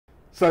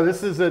So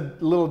this is a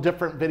little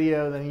different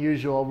video than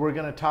usual. We're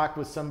going to talk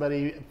with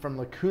somebody from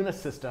Lacuna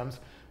Systems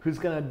who's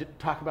going to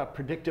talk about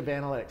predictive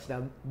analytics.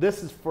 Now,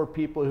 this is for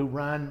people who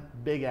run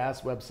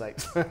big-ass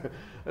websites.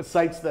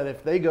 Sites that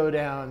if they go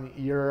down,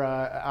 you're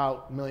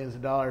out millions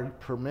of dollars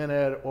per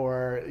minute,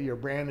 or your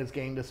brand is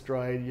getting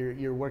destroyed,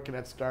 you're working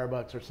at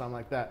Starbucks or something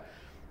like that.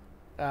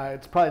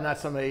 It's probably not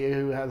somebody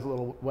who has a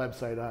little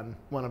website on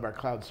one of our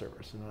cloud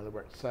servers, in other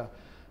words. So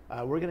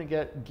we're going to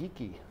get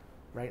geeky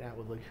right now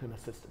with Lacuna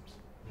Systems.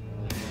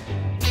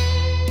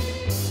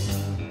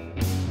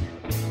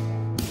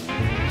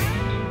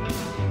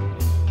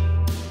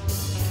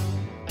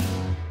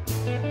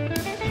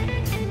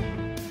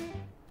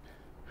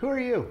 Who are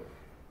you?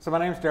 So my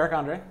name is Derek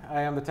Andre.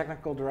 I am the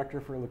technical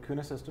director for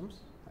Lacuna Systems,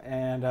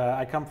 and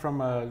I come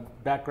from a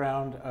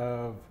background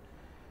of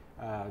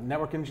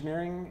network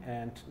engineering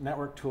and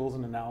network tools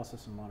and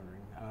analysis and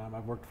monitoring.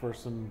 I've worked for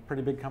some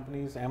pretty big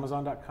companies,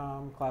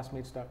 Amazon.com,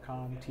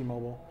 Classmates.com,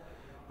 T-Mobile,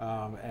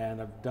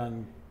 and I've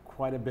done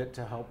quite a bit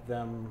to help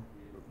them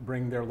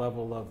bring their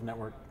level of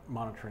network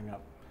monitoring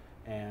up,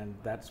 and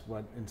that's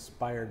what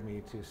inspired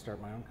me to start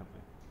my own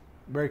company.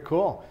 Very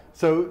cool.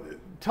 So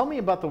tell me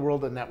about the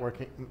world of network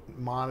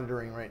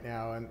monitoring right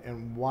now,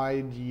 and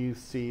why do you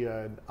see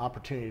an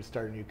opportunity to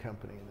start a new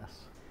company in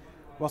this?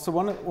 Well, so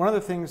one of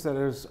the things that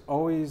has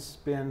always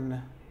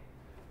been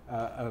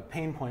a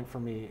pain point for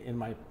me in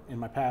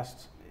my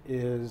past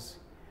is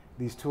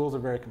these tools are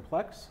very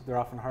complex. They're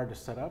often hard to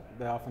set up.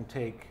 They often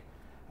take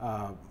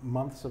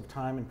months of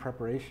time in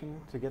preparation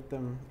to get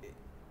them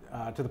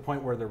to the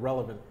point where they're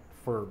relevant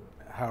for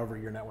however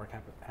your network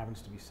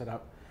happens to be set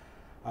up.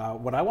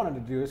 What I wanted to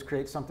do is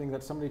create something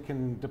that somebody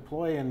can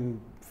deploy in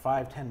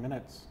 5-10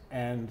 minutes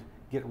and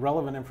get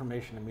relevant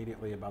information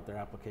immediately about their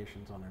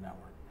applications on their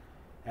network.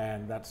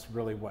 And that's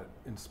really what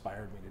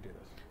inspired me to do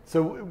this.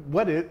 So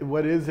what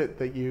is it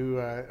that you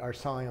are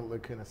selling at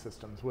Lacuna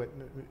Systems?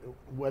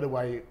 What do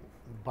I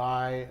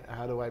buy?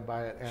 How do I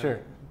buy it? And sure.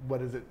 What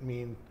does it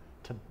mean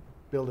to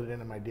build it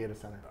into my data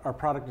center? Our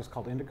product is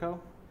called Indico,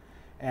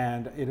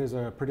 and it is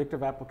a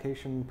predictive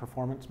application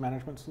performance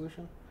management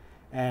solution.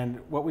 And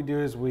what we do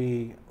is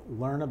we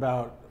learn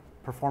about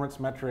performance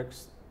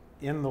metrics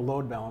in the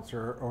load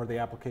balancer or the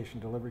application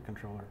delivery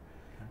controller.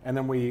 Okay. And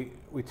then we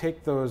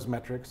take those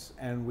metrics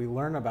and we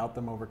learn about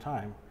them over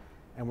time.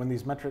 And when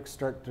these metrics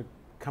start to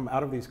come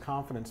out of these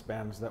confidence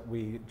bands that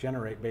we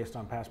generate based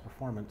on past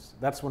performance,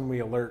 that's when we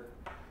alert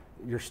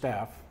your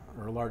staff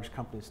or a large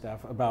company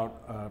staff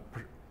about a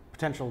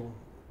potential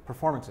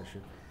performance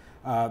issue.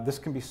 This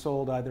can be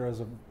sold either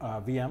as a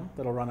VM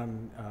that'll run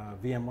on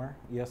VMware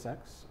ESX,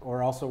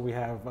 or also we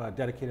have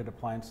dedicated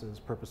appliances,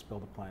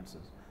 purpose-built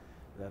appliances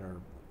that are.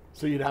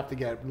 So you'd have to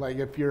get, like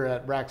if you're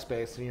at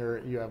Rackspace and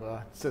you have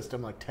a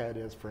system like TED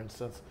is, for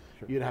instance,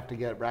 sure. You'd have to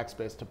get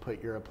Rackspace to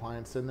put your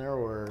appliance in there,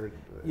 or?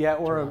 Yeah,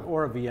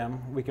 or a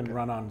VM. We can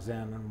run on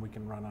Zen, and we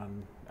can run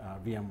on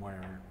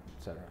VMware,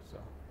 et cetera. So.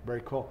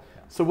 Very cool.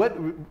 Yeah. So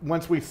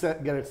once we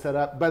get it set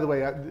up, by the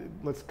way,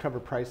 let's cover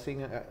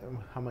pricing.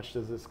 How much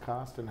does this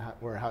cost, and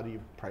how do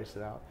you price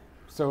it out?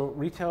 So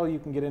retail, you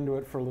can get into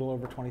it for a little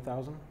over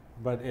 $20,000,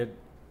 but it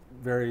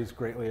varies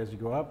greatly as you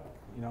go up.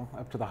 You know,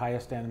 up to the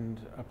highest end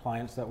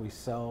appliance that we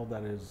sell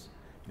that is,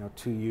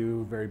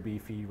 2U, very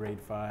beefy, RAID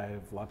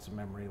 5, lots of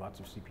memory,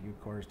 lots of CPU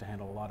cores to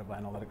handle a lot of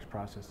analytics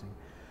processing.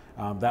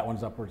 That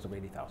one's upwards of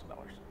 $80,000.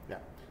 Yeah.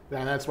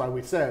 And that's why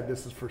we said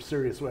this is for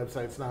serious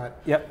websites, not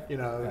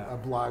a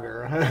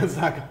blogger. It's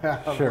not going to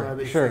have one of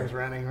these things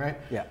running, right?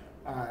 Yeah.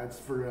 It's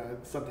for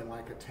something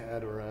like a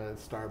TED or a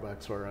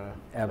Starbucks or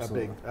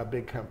a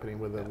big company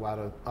with a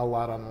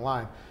lot on the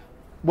line.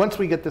 Once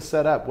we get this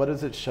set up, what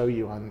does it show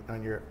you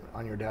on your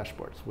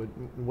dashboards?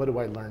 What do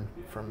I learn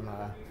from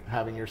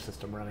having your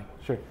system running?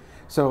 Sure.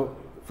 So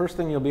first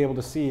thing you'll be able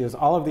to see is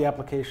all of the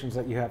applications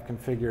that you have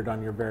configured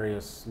on your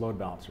various load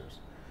balancers.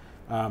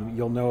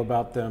 You'll know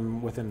about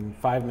them within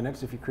 5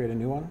 minutes if you create a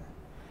new one,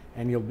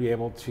 and you'll be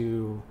able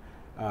to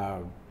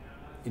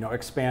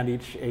expand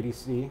each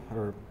ADC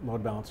or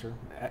load balancer.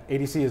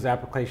 ADC is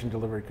application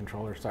delivery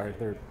controller, sorry,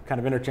 they're kind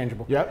of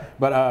interchangeable. Yep.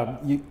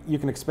 But you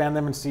can expand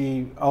them and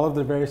see all of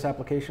the various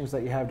applications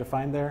that you have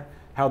defined there,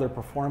 how they're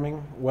performing,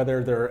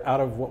 whether they're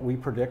out of what we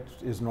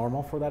predict is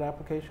normal for that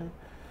application.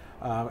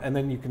 And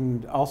then you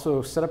can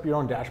also set up your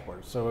own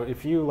dashboard. So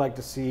if you like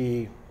to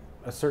see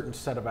a certain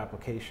set of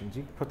applications,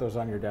 you can put those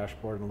on your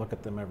dashboard and look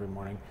at them every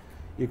morning.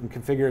 You can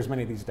configure as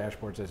many of these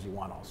dashboards as you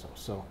want also.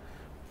 So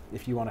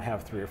if you want to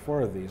have 3 or 4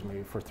 of these,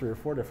 maybe for 3 or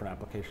 4 different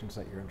applications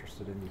that you're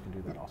interested in, you can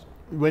do that also.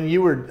 When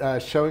you were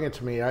showing it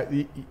to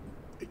me,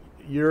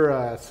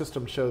 your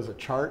system shows a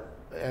chart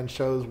and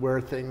shows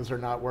where things are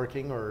not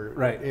working or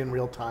in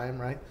real time,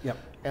 right? Yep.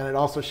 And it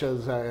also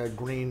shows a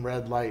green,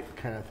 red light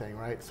kind of thing,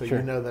 right? So sure.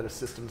 You know that a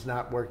system's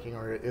not working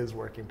or it is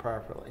working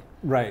properly.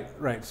 Right.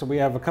 So we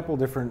have a couple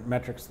different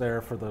metrics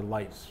there for the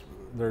lights.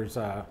 There's,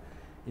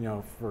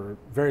 for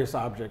various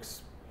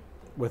objects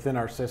within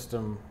our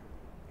system,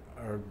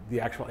 or the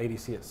actual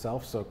ADC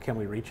itself, so can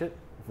we reach it?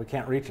 If we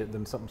can't reach it,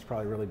 then something's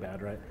probably really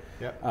bad, right?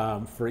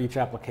 Yep. For each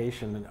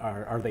application,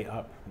 are they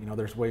up? You know,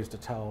 there's ways to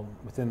tell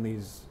within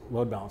these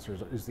load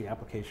balancers, is the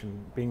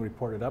application being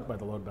reported up by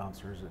the load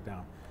balancer, or is it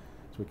down?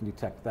 So we can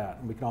detect that.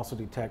 And we can also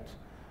detect,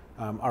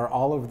 are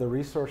all of the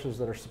resources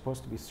that are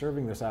supposed to be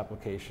serving this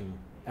application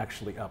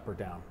actually up or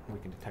down? We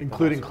can detect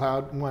including that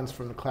cloud ones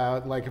from the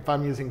cloud. Like if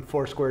I'm using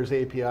Foursquare's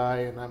API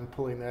and I'm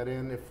pulling that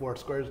in, if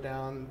Foursquare's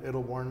down,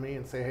 it'll warn me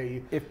and say,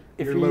 hey, if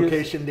your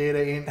location data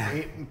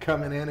ain't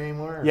coming in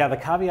anymore. Yeah, the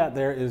caveat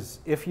there is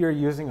if you're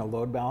using a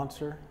load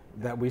balancer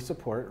that we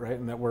support, right,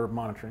 and that we're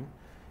monitoring,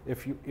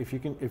 if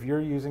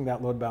you're using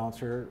that load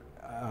balancer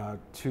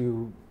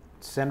to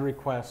send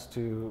requests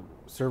to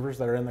servers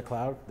that are in the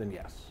cloud, then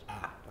yes,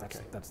 that's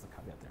the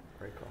caveat there.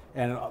 Very cool.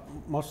 And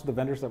most of the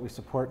vendors that we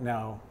support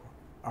now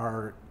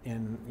are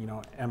in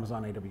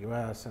Amazon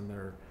AWS, and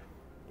they're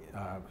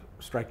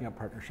striking up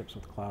partnerships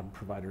with cloud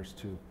providers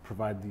to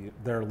provide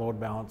their load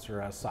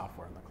balancer as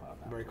software in the cloud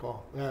now. Very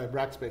cool.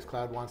 Rackspace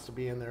Cloud wants to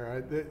be in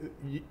there.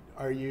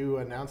 Are you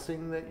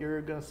announcing that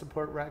you're going to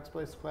support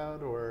Rackspace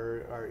Cloud,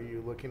 or are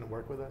you looking to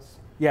work with us?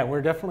 Yeah,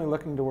 we're definitely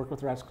looking to work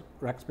with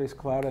Rackspace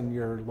Cloud and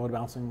your load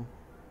balancing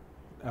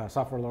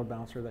software load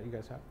balancer that you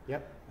guys have.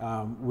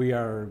 Yep. We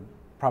are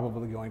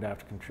probably going to have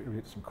to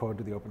contribute some code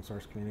to the open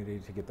source community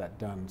to get that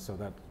done. So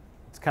that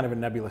it's kind of a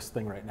nebulous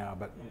thing right now,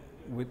 but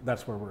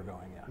that's where we're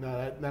going. Yeah.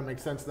 No, that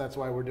makes sense. That's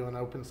why we're doing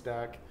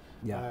OpenStack.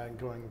 Yeah.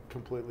 Going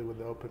completely with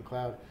the open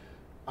cloud.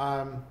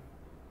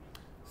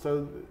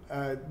 So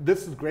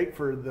this is great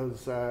for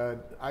those,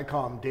 I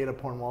call them data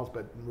porn walls,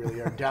 but really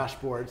are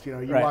dashboards. You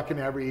Right. walk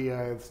into every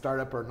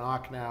startup or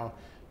knock now,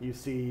 you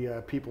see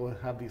people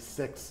have these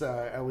 6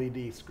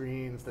 LED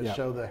screens that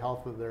show the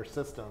health of their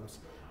systems.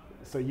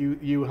 So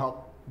you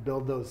help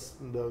build those.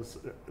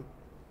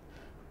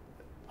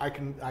 I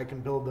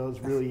can build those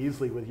really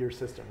easily with your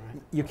system,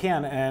 right? You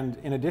can, and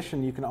in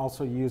addition, you can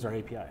also use our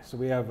API. So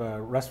we have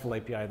a RESTful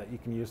API that you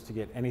can use to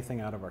get anything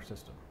out of our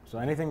system. So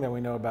anything that we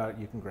know about,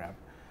 you can grab.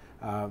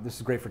 This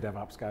is great for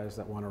DevOps guys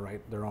that want to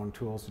write their own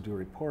tools to do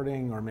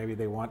reporting, or maybe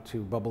they want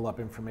to bubble up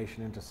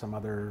information into some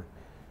other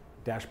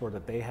dashboard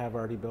that they have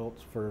already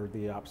built for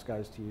the ops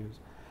guys to use.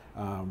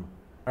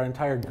 Our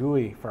entire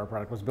GUI for our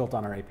product was built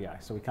on our API,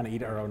 so we kind of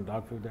eat our own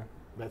dog food there.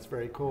 That's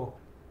very cool.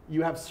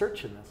 You have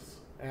search in this,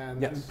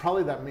 and Yes.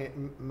 probably that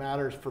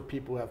matters for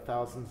people who have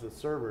thousands of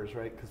servers,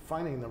 right? Because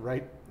finding the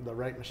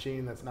right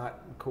machine that's not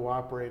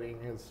cooperating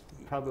is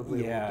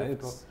probably a little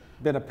difficult. It's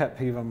been a pet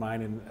peeve of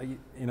mine,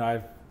 and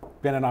I've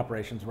been in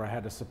operations where I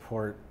had to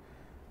support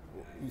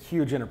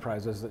huge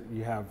enterprises that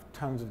you have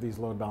tons of these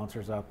load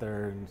balancers out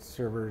there and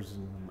servers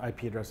and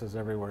IP addresses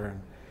everywhere.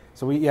 And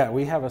so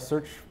we have a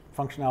search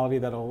functionality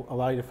that'll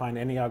allow you to find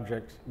any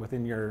object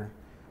within your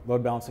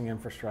load balancing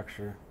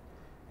infrastructure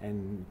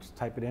and just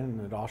type it in,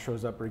 and it all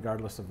shows up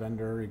regardless of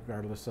vendor,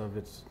 regardless of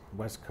its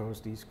West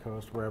Coast, East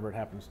Coast, wherever it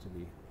happens to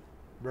be.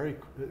 Very,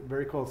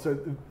 very cool. So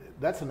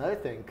that's another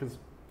thing, because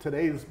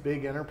today's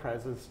big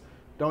enterprises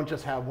don't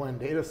just have one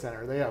data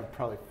center. They have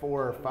probably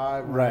 4 or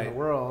 5 around the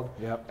world,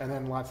 and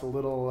then lots of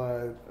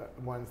little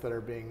ones that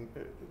are being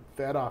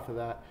fed off of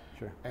that.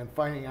 Sure. And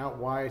finding out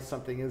why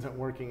something isn't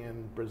working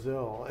in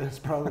Brazil is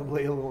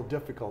probably a little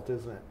difficult,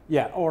 isn't it?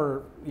 Yeah,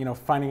 or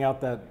finding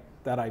out that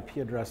IP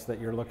address that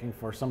you're looking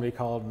for, somebody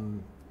called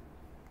and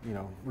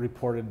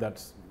reported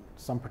that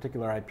some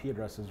particular IP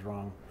address is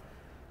wrong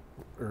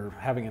or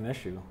having an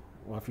issue.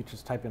 Well, if you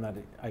just type in that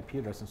IP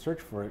address and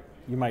search for it,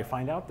 you might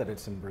find out that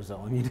it's in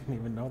Brazil, and you didn't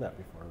even know that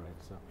before, right?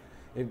 So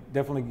it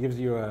definitely gives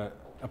you a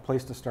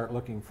place to start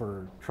looking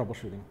for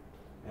troubleshooting,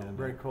 and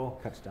very cool.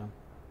 Cuts down.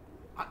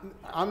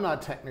 I'm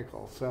not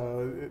technical,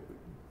 so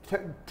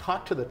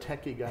talk to the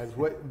techie guys.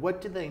 What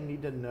do they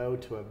need to know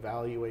to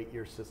evaluate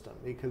your system?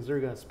 Because they're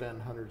going to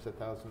spend hundreds of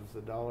thousands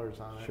of dollars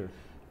on it. Sure.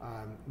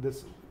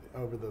 This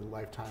over the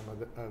lifetime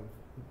of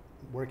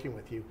working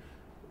with you.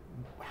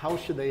 How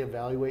should they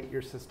evaluate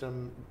your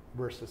system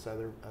versus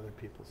other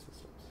people's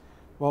systems?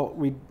 Well,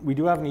 we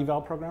do have an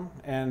eval program,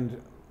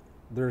 and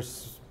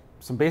there's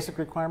some basic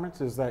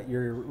requirements. Is that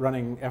you're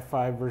running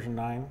F5 version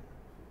 9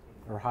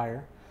 or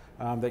higher,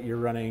 that you're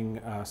running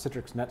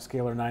Citrix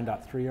NetScaler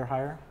 9.3 or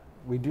higher.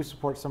 We do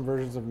support some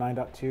versions of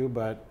 9.2,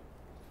 but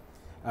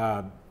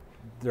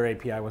their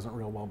API wasn't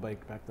real well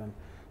baked back then.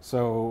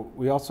 So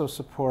we also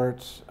support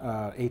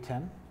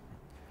A10,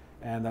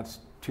 and that's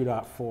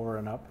 2.4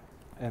 and up.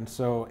 And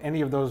so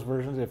any of those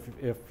versions,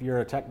 if you're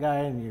a tech guy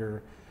and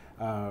you're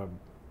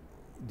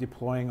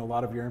deploying a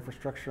lot of your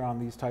infrastructure on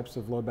these types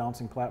of load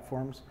balancing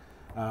platforms,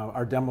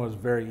 our demo is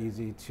very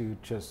easy to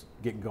just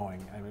get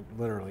going. I mean,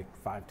 literally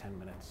 5-10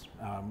 minutes.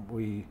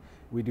 We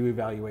do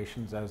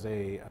evaluations as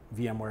a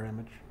VMware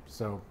image.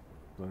 So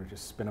literally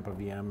just spin up a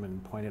VM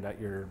and point it at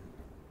your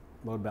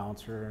load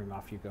balancer, and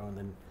off you go, and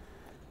then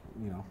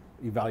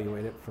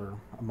evaluate it for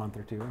a month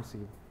or 2 and see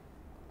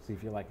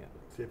if you like it.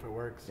 See if it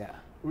works. Yeah.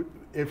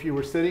 If you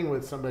were sitting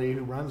with somebody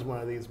who runs one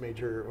of these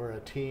major, or a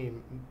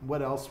team,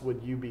 what else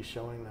would you be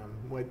showing them?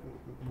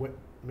 What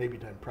maybe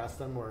to impress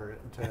them or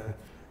to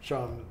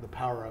show them the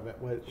power of it?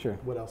 Sure.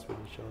 What else would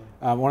you show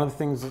them? One of the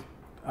things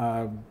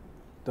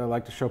I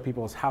like to show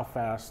people is how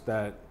fast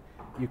that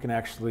you can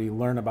actually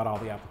learn about all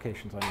the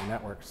applications on your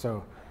network.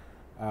 So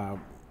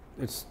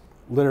it's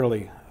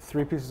literally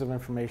 3 pieces of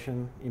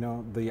information,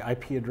 the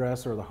IP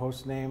address or the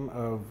host name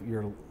of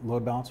your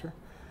load balancer,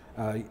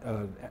 a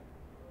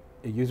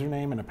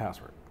username and a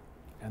password.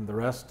 And the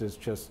rest is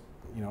just,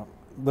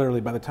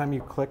 literally by the time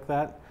you click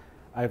that,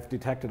 I've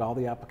detected all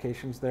the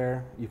applications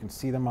there. You can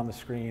see them on the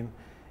screen,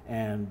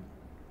 and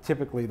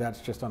typically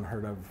that's just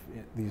unheard of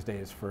these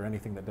days for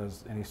anything that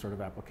does any sort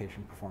of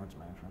application performance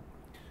management.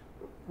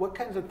 What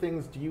kinds of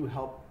things do you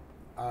help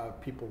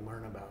people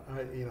learn about?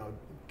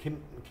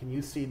 Can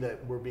you see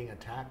that we're being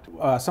attacked?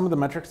 Some of the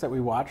metrics that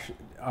we watch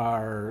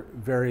are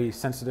very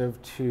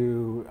sensitive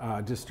to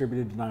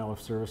distributed denial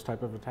of service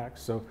type of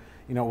attacks. So,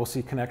 we'll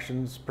see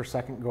connections per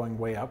second going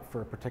way up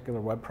for a particular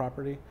web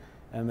property,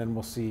 and then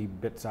we'll see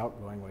bits out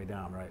going way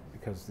down, right?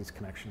 Because these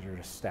connections are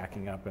just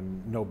stacking up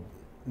and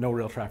no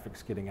real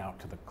traffic's getting out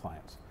to the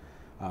clients.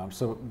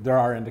 So there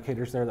are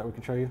indicators there that we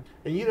can show you.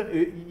 And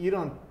you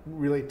don't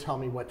really tell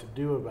me what to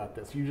do about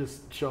this. You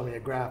just show me a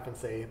graph and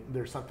say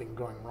there's something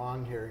going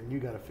wrong here, and you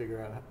got to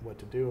figure out what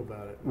to do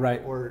about it.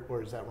 Right.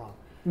 Or is that wrong?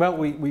 Well,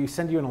 we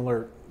send you an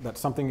alert that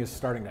something is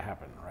starting to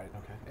happen, right?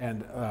 Okay.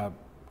 And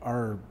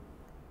our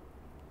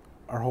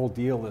whole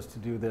deal is to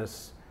do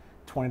this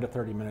 20 to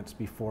 30 minutes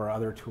before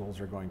other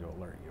tools are going to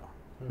alert you,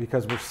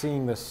 because we're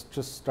seeing this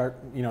just start.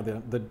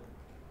 The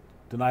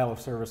denial of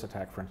service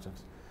attack, for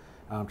instance.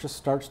 Just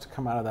starts to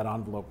come out of that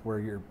envelope where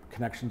your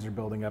connections are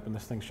building up and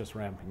this thing's just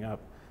ramping up.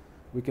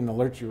 We can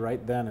alert you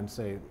right then and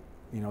say,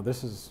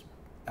 this is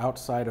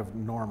outside of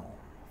normal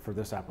for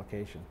this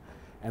application.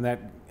 And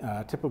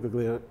that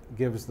typically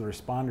gives the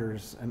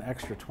responders an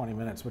extra 20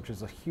 minutes, which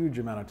is a huge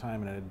amount of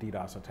time in a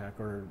DDoS attack,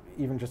 or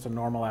even just a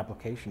normal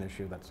application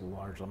issue that's a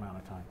large amount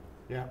of time.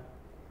 Yeah.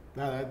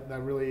 No,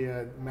 that really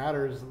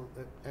matters.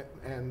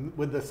 And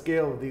with the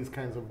scale of these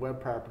kinds of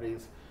web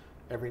properties,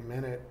 every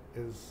minute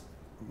is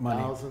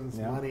money. Thousands,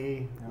 Yeah.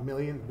 money, Yeah.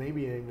 millions,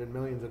 maybe even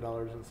millions of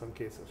dollars in some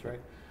cases,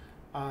 right?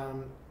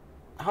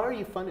 How are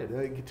you funded?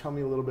 Can you tell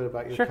me a little bit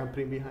about your Sure.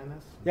 company behind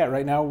this? Yeah,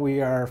 right now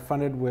we are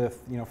funded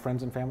with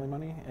friends and family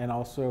money, and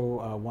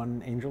also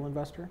one angel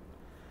investor.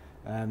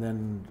 And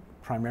then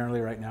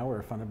primarily right now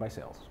we're funded by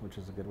sales, which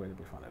is a good way to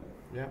be funded.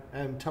 Yeah,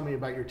 and tell me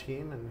about your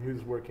team and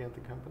who's working at the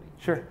company.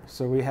 Sure.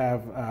 So we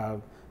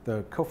have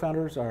the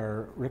co-founders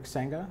are Rick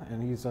Senga,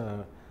 and he's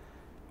a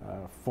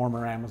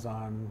former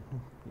Amazon,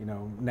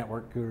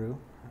 network guru,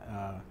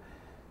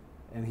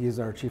 and he's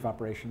our chief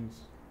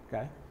operations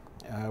guy.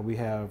 We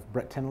have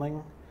Brett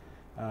Tinling.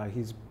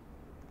 He's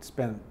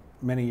spent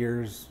many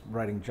years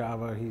writing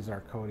Java. He's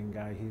our coding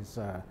guy. He's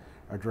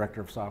our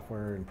director of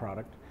software and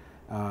product.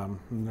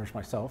 And there's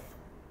myself,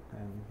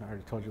 and I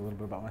already told you a little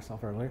bit about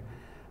myself earlier.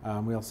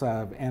 We also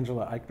have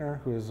Angela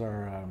Eichner, who is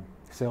our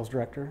sales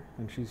director,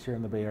 and she's here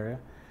in the Bay Area.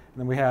 And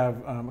then we have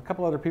a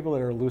couple other people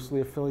that are loosely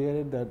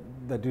affiliated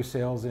that do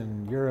sales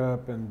in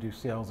Europe and do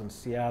sales in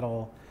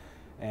Seattle,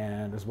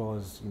 and as well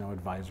as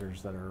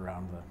advisors that are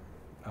around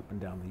up and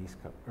down the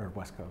East Coast or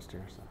West Coast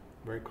here. So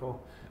very cool.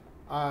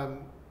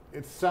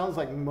 It sounds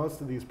like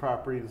most of these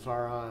properties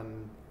are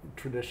on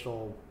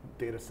traditional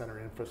data center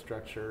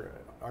infrastructure.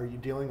 Are you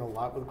dealing a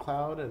lot with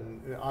cloud?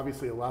 And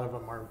obviously, a lot of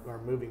them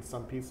are moving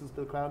some pieces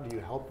to the cloud. Do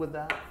you help with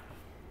that?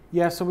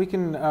 Yeah, so we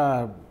can.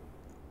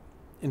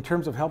 In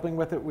terms of helping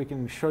with it, we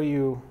can show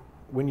you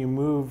when you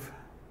move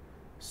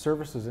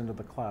services into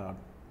the cloud,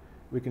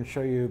 we can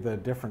show you the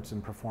difference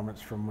in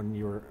performance from when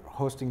you were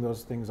hosting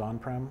those things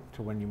on-prem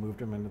to when you moved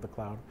them into the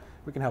cloud.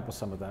 We can help with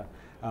some of that.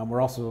 We're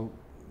also,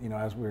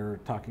 as we were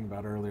talking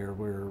about earlier,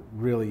 we're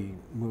really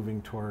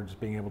moving towards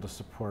being able to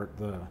support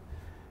the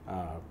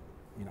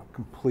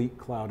complete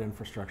cloud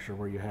infrastructure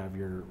where you have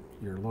your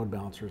load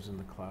balancers in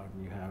the cloud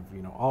and you have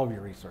all of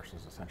your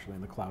resources essentially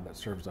in the cloud that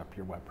serves up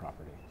your web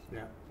property.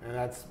 Yeah, and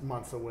that's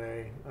months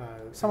away.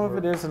 Some of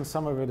it is and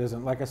some of it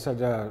isn't. Like I said,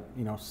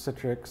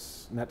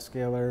 Citrix,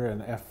 NetScaler,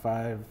 and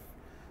F5,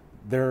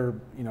 they're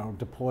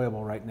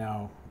deployable right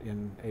now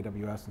in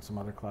AWS and some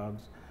other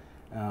clouds.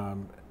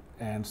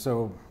 And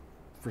so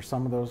for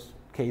some of those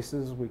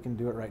cases, we can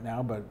do it right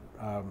now, but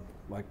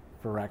like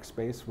for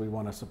Rackspace, we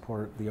want to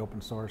support the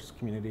open source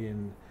community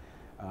and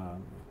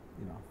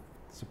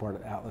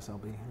support Atlas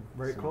LB.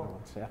 Very cool.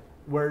 Ones, yeah.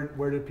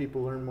 Where do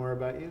people learn more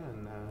about you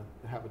and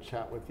have a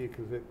chat with you?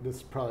 Because this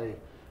is probably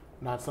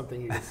not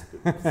something you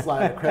just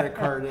slide a credit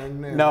card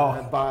in and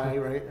buy,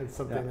 right? It's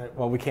something that...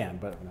 Well, we can,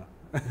 but no.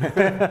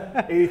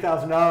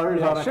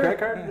 $80,000 on a credit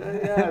card?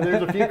 Yeah,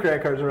 there's a few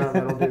credit cards around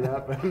that'll do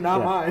that, but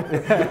not mine.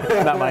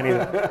 Not mine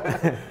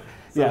either.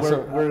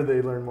 Where do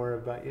they learn more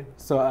about you?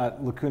 So at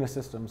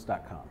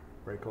lacunasystems.com.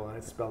 Very cool. And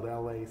it's spelled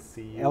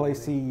L-A-C-U-N-A?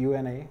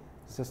 L-A-C-U-N-A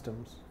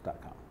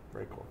systems.com.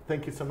 Very cool.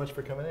 Thank you so much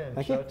for coming in and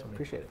Thank showing you. it to me.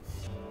 Appreciate it.